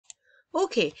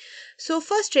Okay, so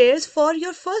first is for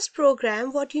your first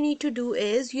program, what you need to do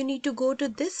is you need to go to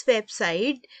this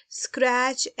website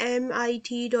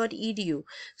scratchmit.edu.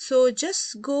 So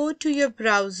just go to your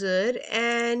browser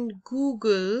and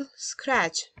Google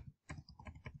Scratch,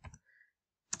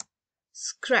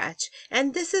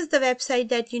 and this is the website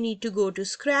that you need to go to,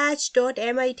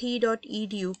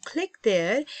 scratch.mit.edu. Click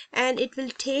there and it will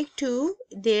take to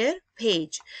their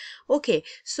page. Okay,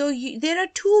 so there are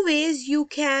two ways you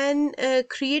can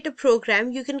create a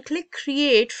program. You can click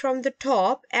create from the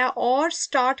top or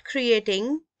start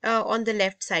creating on the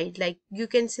left side. Like, you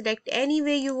can select any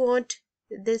way you want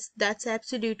this, that's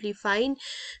absolutely fine.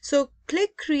 So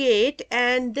click create,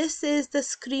 and this is the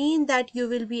screen that you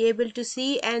will be able to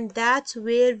see, and that's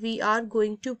where we are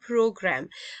going to program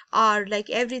our, like,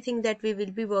 everything that we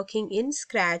will be working in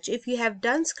Scratch. If you have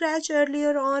done Scratch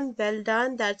earlier on, well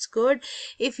done, that's good.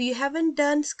 If you haven't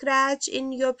done Scratch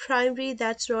in your primary,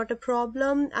 that's not a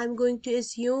problem. I'm going to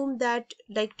assume that,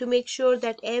 like, to make sure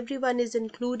that everyone is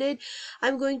included,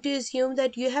 I'm going to assume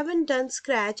that you haven't done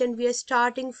Scratch and we are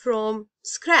starting from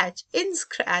Scratch in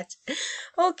Scratch.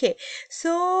 Okay,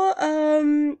 so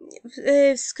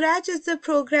Scratch is the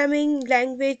programming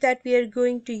language that we are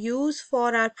going to use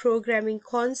for our programming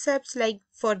concepts, like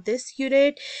for this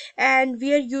unit, and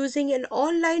we are using an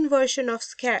online version of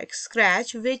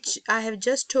Scratch, which I have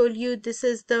just told you. This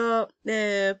is the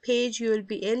page you will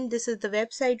be in. This is the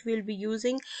website we'll be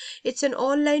using. It's an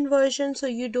online version, so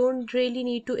you don't really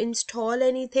need to install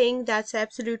anything. That's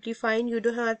absolutely fine. You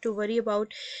don't have to worry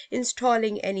about installing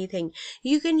anything.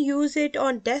 You can use it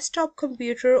on desktop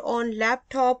computer, on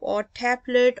laptop or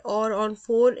tablet, or on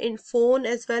phone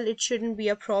as well. It shouldn't be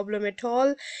a problem at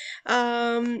all.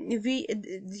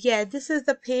 This is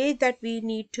the page that we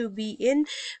need to be in.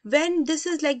 When this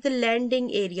is like the landing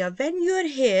area, when you are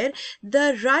here,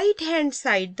 the right hand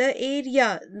side, the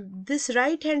area, this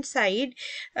right hand side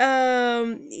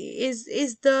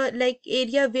is the, like,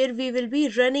 area where we will be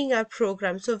running our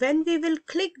program. So when we will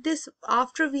click this,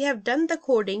 after we have done the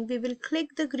coding, we will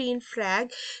click the green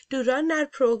flag to run our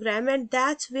program, and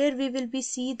that's where we will be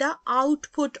see the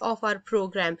output of our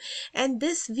program. And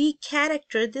this V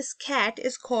character, this cat,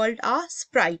 is called a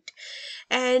sprite.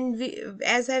 And we,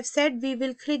 as I've said, we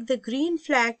will click the green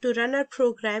flag to run our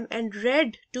program and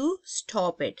red to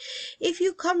stop it. If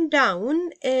you come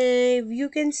down, you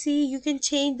can see you can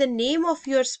change the name of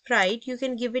your sprite. You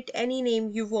can give it any name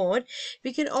you want.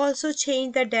 We can also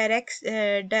change the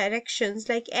directions,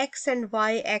 like X and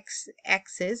Y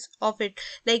axis of it,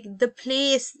 like the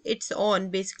place it's on,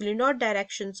 basically, not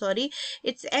direction, sorry,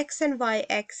 it's X and Y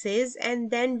axis.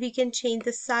 And then we can change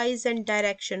the size and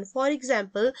direction. For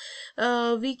example,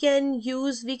 we can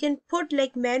put,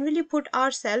 like, manually put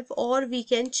ourselves, or we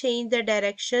can change the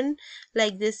direction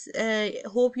like this.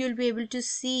 Hope you'll be able to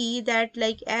see that,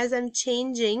 like, as I'm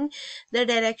changing the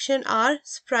direction, our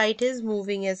sprite is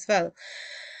moving as well.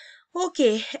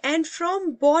 Okay, and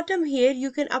from bottom here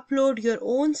you can upload your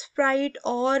own sprite,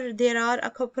 or there are a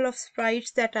couple of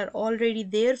sprites that are already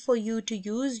there for you to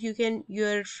use.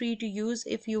 You're free to use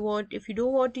if you want. If you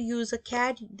don't want to use a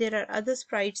cat, there are other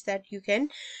sprites that you can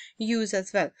use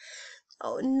as well.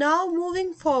 Now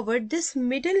moving forward, this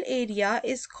middle area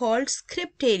is called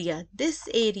script area. This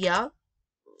area,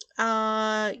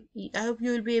 I hope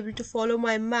you will be able to follow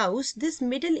my mouse. This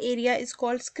middle area is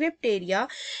called script area,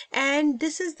 and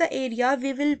this is the area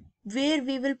where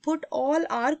we will put all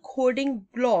our coding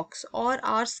blocks or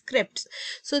our scripts.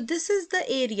 So this is the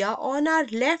area on our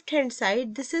left hand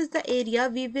side. This is the area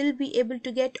we will be able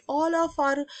to get all of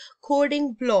our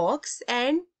coding blocks,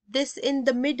 and this in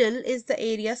the middle is the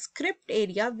area, script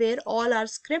area, where all our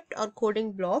script or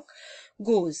coding block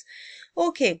goes.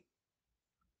 Okay,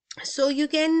 so you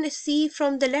can see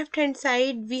from the left hand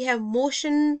side we have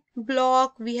motion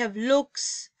block, we have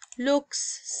looks,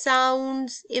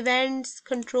 sounds, events,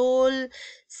 control,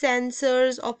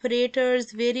 sensors,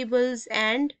 operators, variables,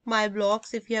 and my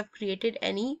blocks if you have created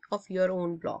any of your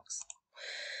own blocks.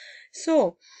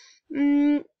 So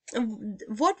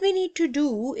what we need to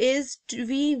do is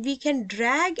we can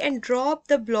drag and drop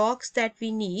the blocks that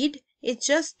we need. It's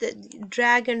just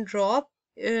drag and drop.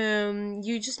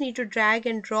 You just need to drag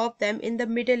and drop them in the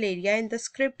middle area, in the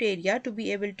script area, to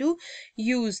be able to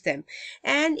use them.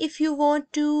 And if you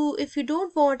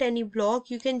don't want any block,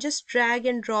 you can just drag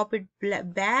and drop it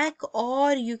back,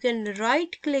 or you can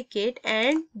right click it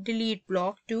and delete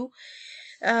block to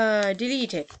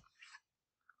delete it.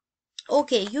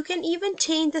 Okay, you can even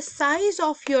change the size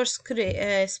of your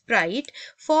sprite.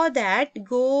 For that,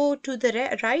 go to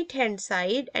the right hand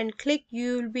side and click.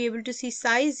 You'll be able to see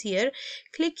size here.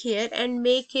 Click here and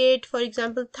make it, for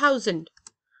example, 1000.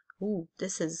 Ooh,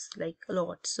 this is like a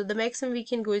lot. So the maximum we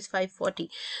can go is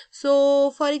 540.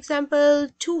 So for example,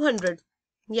 200.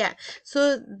 Yeah.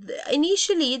 So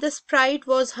initially the sprite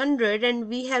was 100 and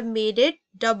we have made it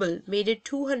double, made it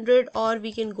 200, or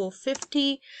we can go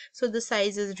 50. So the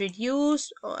size is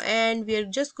reduced and we are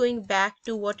just going back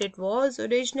to what it was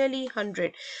originally,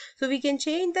 100. So we can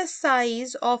change the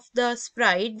size of the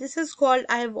sprite. This is called,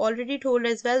 I have already told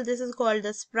as well, this is called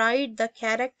the sprite, the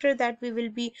character that we will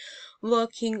be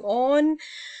working on.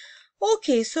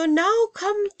 Okay, so now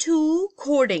come to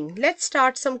coding. Let's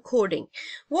start some coding.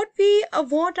 What we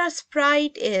want our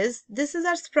sprite is, this is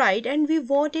our sprite and we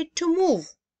want it to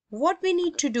move. What we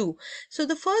need to do? So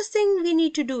the first thing we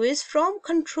need to do is, from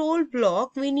control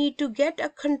block, we need to get a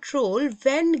control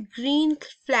when green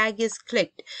flag is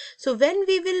clicked. So when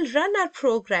we will run our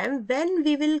program, when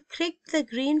we will click the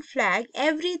green flag,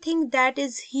 everything that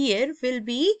is here will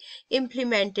be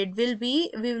implemented,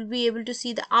 we will be able to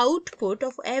see the output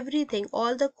of everything,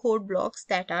 all the code blocks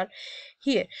that are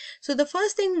here. So the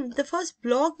first thing, the first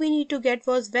block we need to get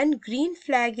was when green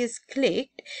flag is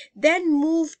clicked, then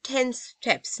move 10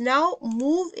 steps. Now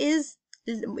move is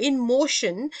in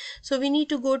motion, so we need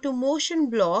to go to motion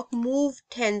block, move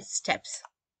 10 steps.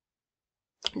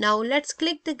 Now let's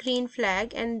click the green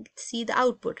flag and see the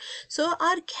output. So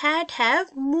our cat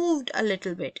have moved a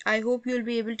little bit. I hope you'll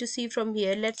be able to see from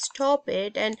here. Let's stop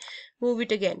it and move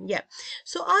it again. Yeah,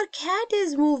 so our cat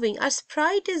is moving, our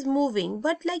sprite is moving,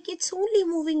 but like it's only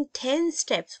moving 10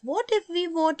 steps. What if we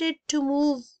wanted to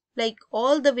move like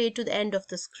all the way to the end of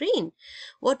the screen?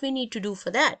 What we need to do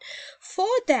for that? For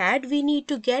that we need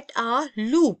to get a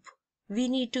loop. We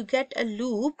need to get a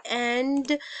loop,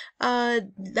 and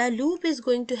the loop is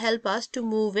going to help us to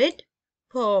move it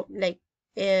for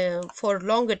for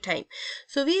longer time.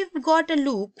 So we've got a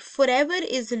loop, forever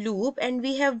is a loop, and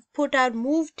we have put our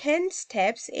move 10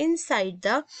 steps inside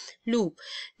the loop.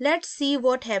 Let's see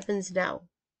what happens now.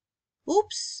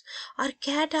 Oops, our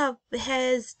cat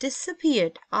has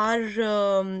disappeared.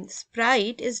 Our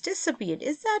sprite is disappeared.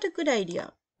 Is that a good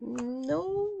idea?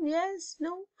 No, yes,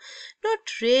 no, not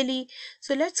really.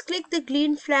 So let's click the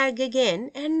green flag again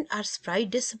and our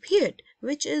sprite disappeared,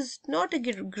 which is not a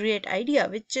great idea,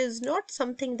 which is not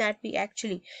something that we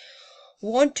actually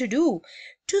want to do.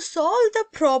 To solve the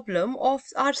problem of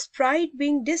our sprite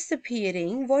being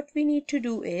disappearing, what we need to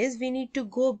do is we need to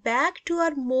go back to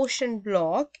our motion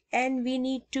block and we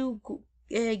need to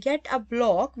get a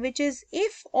block which is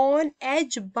if on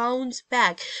edge bounce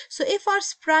back. So if our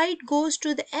sprite goes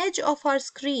to the edge of our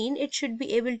screen, it should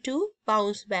be able to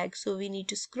bounce back. So we need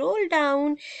to scroll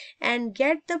down and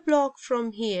get the block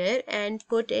from here and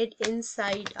put it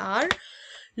inside our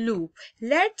loop.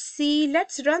 Let's see,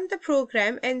 let's run the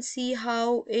program and see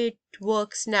how it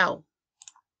works now.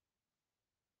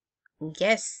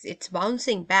 Yes, it's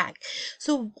bouncing back.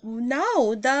 So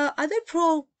now the other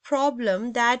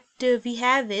problem that we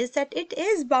have is that it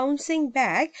is bouncing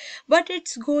back, but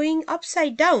it's going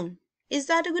upside down. Is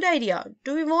that a good idea?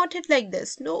 Do we want it like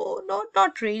this? No,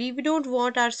 not really. We don't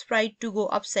want our sprite to go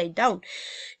upside down.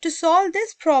 To solve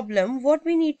this problem, what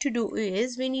we need to do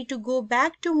is we need to go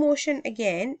back to motion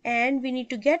again and we need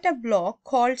to get a block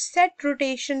called set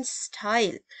rotation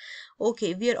style.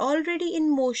 Okay, we are already in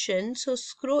motion, so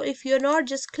scroll, if you're not,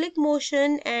 just click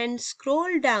motion and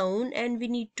scroll down and we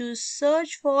need to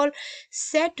search for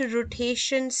set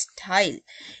rotation style,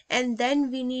 and then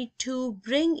we need to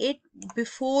bring it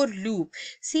before loop.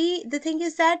 See, the thing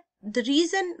is that the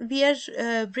reason we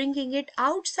are bringing it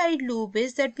outside loop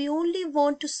is that we only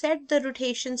want to set the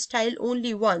rotation style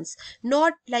only once,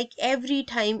 not like every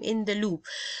time in the loop.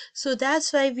 So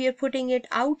that's why we are putting it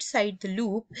outside the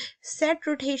loop. Set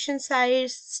rotation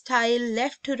size style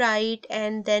left to right,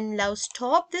 and then now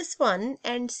stop this one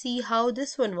and see how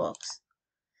this one works.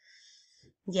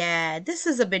 Yeah, this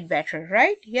is a bit better,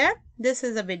 right? Yeah, this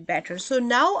is a bit better. So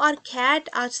now our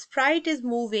sprite is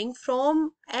moving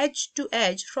from edge to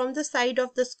edge from the side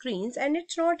of the screens, and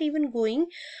it's not even going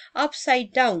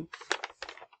upside down,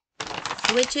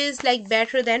 which is like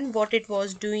better than what it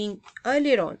was doing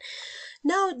earlier on.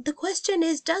 Now the question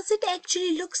is, does it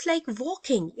actually looks like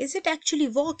walking? Is it actually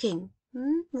walking?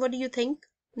 What do you think?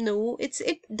 No,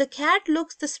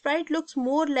 the sprite looks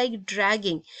more like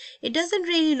dragging. It doesn't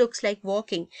really looks like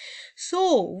walking.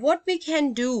 So what we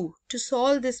can do to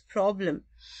solve this problem?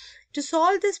 To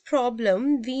solve this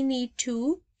problem, we need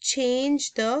to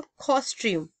change the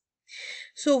costume.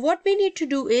 So what we need to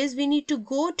do is we need to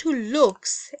go to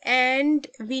looks and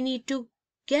we need to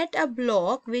get a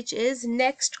block which is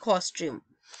next costume,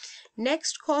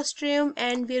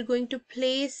 and we are going to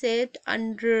place it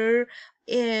under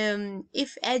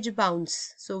if edge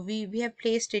bounce. So we have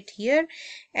placed it here,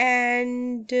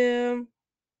 and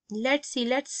let's see,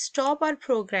 let's stop our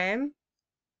program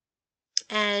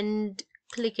and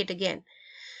click it again.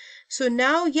 So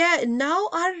now, yeah, now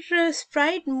our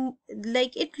sprite,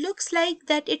 like it looks like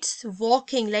that it's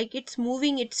walking, like it's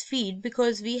moving its feet,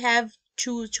 because we have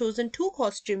chosen two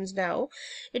costumes now.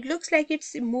 It looks like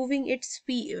it's moving its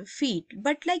feet,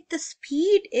 but like the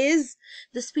speed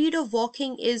of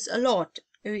walking is a lot.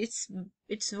 It's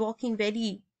walking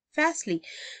very fastly.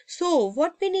 So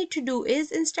what we need to do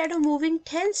is, instead of moving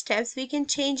 10 steps, we can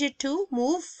change it to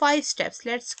move 5 steps.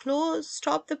 Let's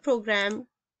stop the program.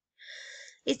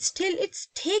 It's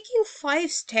taking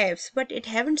 5 steps, but it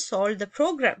haven't solved the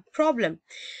problem.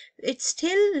 It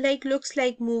still like looks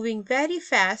like moving very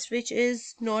fast, which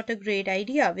is not a great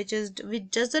idea, which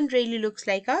doesn't really looks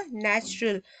like a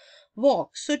natural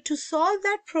walk. So to solve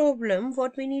that problem,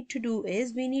 what we need to do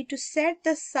is we need to set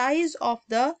the size of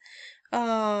the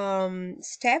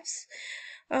steps.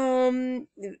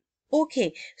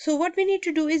 Okay, so what we need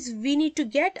to do is we need to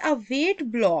get a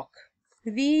weight block.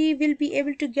 We will be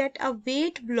able to get a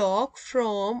weight block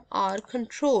from our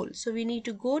control. So we need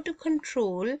to go to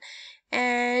control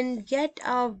and get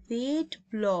a weight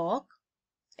block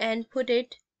and put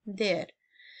it there.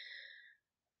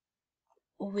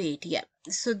 Wait, yeah.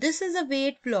 So this is a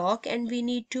weight block, and we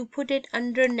need to put it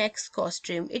under next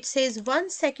costume. It says 1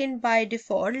 second by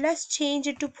default. Let's change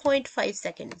it to 0.5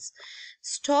 seconds.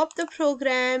 Stop the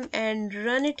program and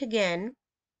run it again.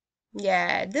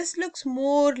 Yeah, this looks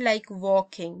more like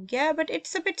walking. Yeah, but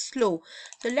it's a bit slow.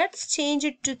 So let's change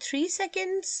it to 3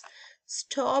 seconds.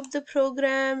 Stop the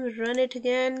program, run it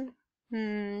again.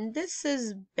 This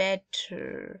is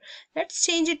better. Let's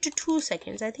change it to 2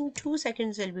 seconds. I think 2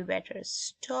 seconds will be better.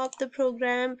 Stop the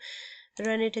program,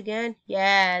 run it again.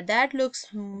 Yeah, that looks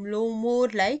more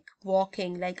like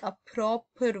walking, like a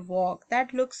proper walk.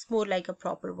 That looks more like a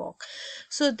proper walk.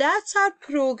 So that's our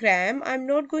program. I'm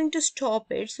not going to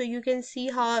stop it, so you can see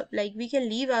how like we can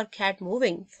leave our cat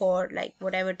moving for like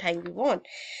whatever time we want.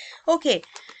 Okay,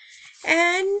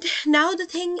 and now the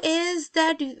thing is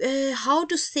that how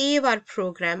to save our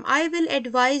program. I will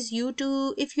advise you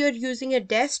to, if you're using a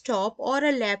desktop or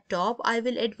a laptop, I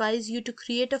will advise you to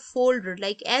create a folder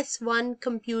like S1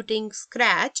 computing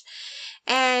scratch,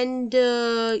 and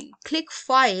click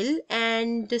file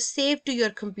and save to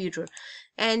your computer.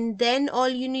 And then all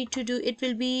you need to do, it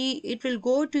will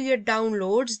go to your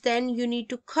downloads. Then you need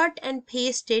to cut and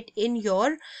paste it in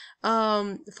your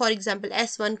for example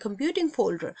S1 computing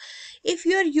folder. If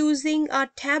you're using a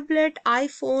tablet,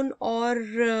 iPhone, or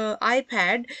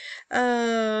iPad,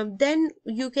 then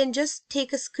you can just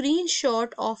take a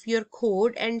screenshot of your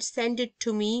code and send it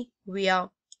to me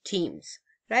via Teams.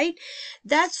 Right,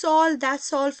 that's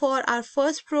all for our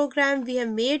first program. We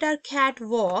have made our cat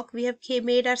walk, we have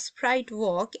made our sprite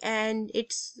walk, and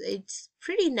it's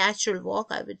pretty natural walk,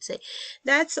 I would say.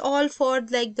 That's all for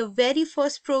like the very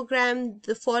first program,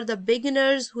 for the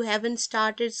beginners who haven't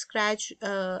started scratch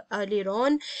earlier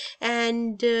on.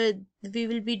 And we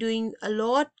will be doing a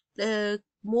lot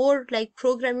more like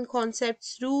programming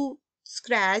concepts through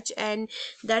scratch, and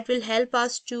that will help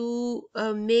us to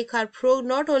make our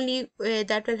not only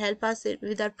that will help us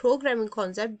with our programming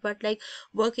concept, but like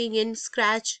working in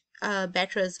scratch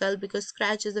better as well, because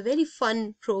scratch is a very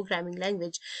fun programming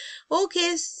language.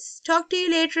 Okay, talk to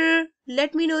you later.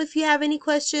 Let me know if you have any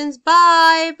questions.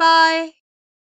 Bye bye.